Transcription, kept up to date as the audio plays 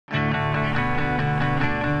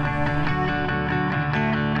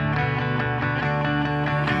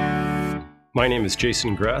My name is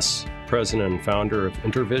Jason Gress, President and Founder of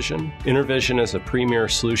Intervision. Intervision is a premier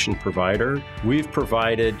solution provider. We've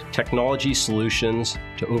provided technology solutions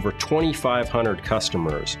to over 2,500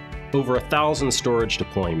 customers, over 1,000 storage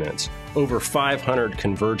deployments, over 500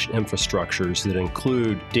 converged infrastructures that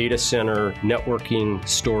include data center, networking,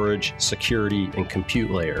 storage, security, and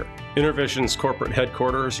compute layer. Intervision's corporate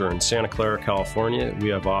headquarters are in Santa Clara, California. We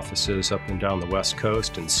have offices up and down the West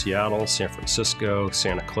Coast in Seattle, San Francisco,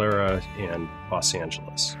 Santa Clara, and Los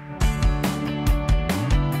Angeles.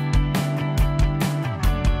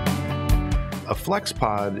 A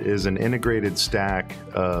FlexPod is an integrated stack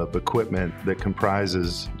of equipment that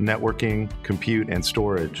comprises networking, compute, and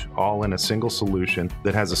storage, all in a single solution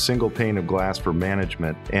that has a single pane of glass for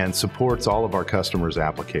management and supports all of our customers'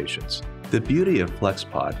 applications. The beauty of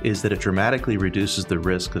FlexPod is that it dramatically reduces the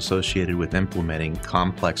risk associated with implementing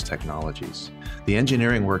complex technologies. The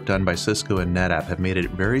engineering work done by Cisco and NetApp have made it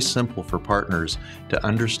very simple for partners to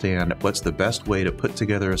understand what's the best way to put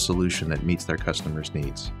together a solution that meets their customers'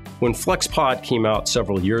 needs. When FlexPod came out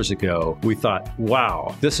several years ago, we thought,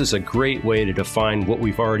 wow, this is a great way to define what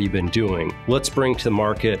we've already been doing. Let's bring to the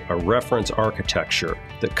market a reference architecture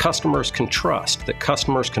that customers can trust, that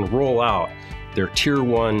customers can roll out their tier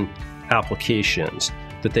one applications,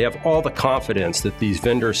 that they have all the confidence that these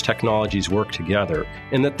vendors' technologies work together,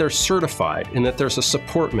 and that they're certified, and that there's a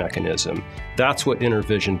support mechanism. That's what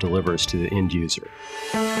Intervision delivers to the end user.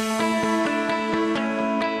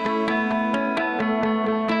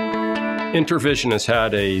 Intervision has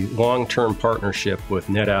had a long-term partnership with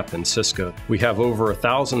NetApp and Cisco. We have over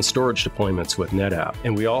 1,000 storage deployments with NetApp,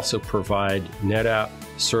 and we also provide NetApp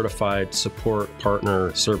certified support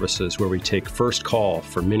partner services where we take first call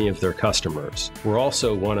for many of their customers. We're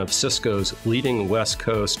also one of Cisco's leading West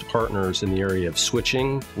Coast partners in the area of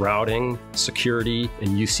switching, routing, security, and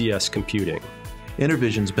UCS computing.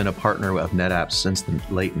 Intervision's been a partner of NetApp since the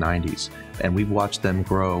late 90s, and we've watched them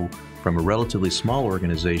grow from a relatively small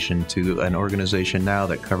organization to an organization now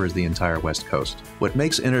that covers the entire West Coast. What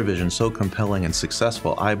makes Intervision so compelling and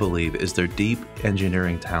successful, I believe, is their deep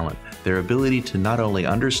engineering talent, their ability to not only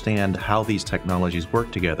understand how these technologies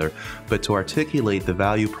work together, but to articulate the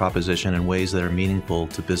value proposition in ways that are meaningful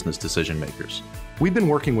to business decision makers. We've been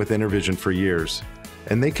working with Intervision for years,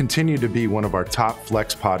 and they continue to be one of our top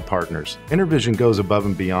FlexPod partners. Intervision goes above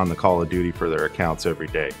and beyond the call of duty for their accounts every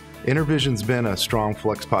day. Intervision's been a strong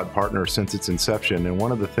FlexPod partner since its inception, and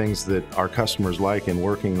one of the things that our customers like in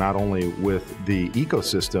working not only with the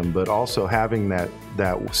ecosystem, but also having that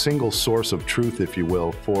single source of truth, if you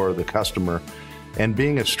will, for the customer, and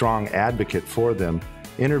being a strong advocate for them,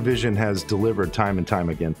 Intervision has delivered time and time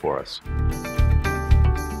again for us.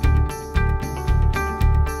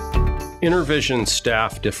 Intervision's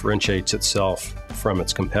staff differentiates itself from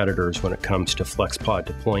its competitors when it comes to FlexPod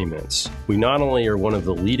deployments. We not only are one of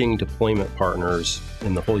the leading deployment partners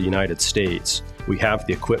in the whole United States, we have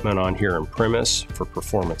the equipment on here on premise for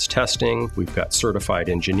performance testing. We've got certified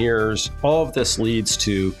engineers. All of this leads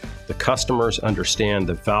to the customers understand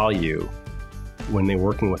the value when they're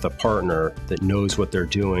working with a partner that knows what they're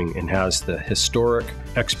doing and has the historic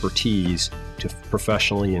expertise to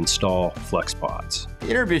professionally install FlexPods.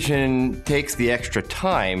 Intervision takes the extra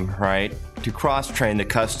time, right, to cross-train the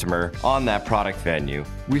customer on that product venue.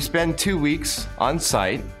 We spend 2 weeks on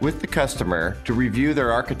site with the customer to review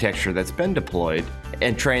their architecture that's been deployed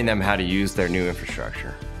and train them how to use their new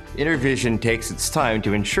infrastructure. Intervision takes its time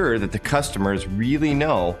to ensure that the customers really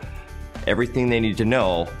know everything they need to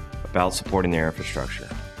know about supporting their infrastructure.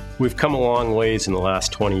 We've come a long ways in the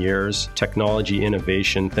last 20 years. Technology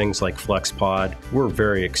innovation, things like FlexPod. We're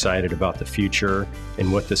very excited about the future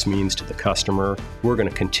and what this means to the customer. We're going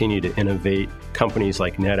to continue to innovate. Companies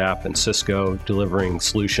like NetApp and Cisco delivering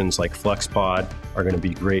solutions like FlexPod are going to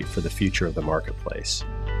be great for the future of the marketplace.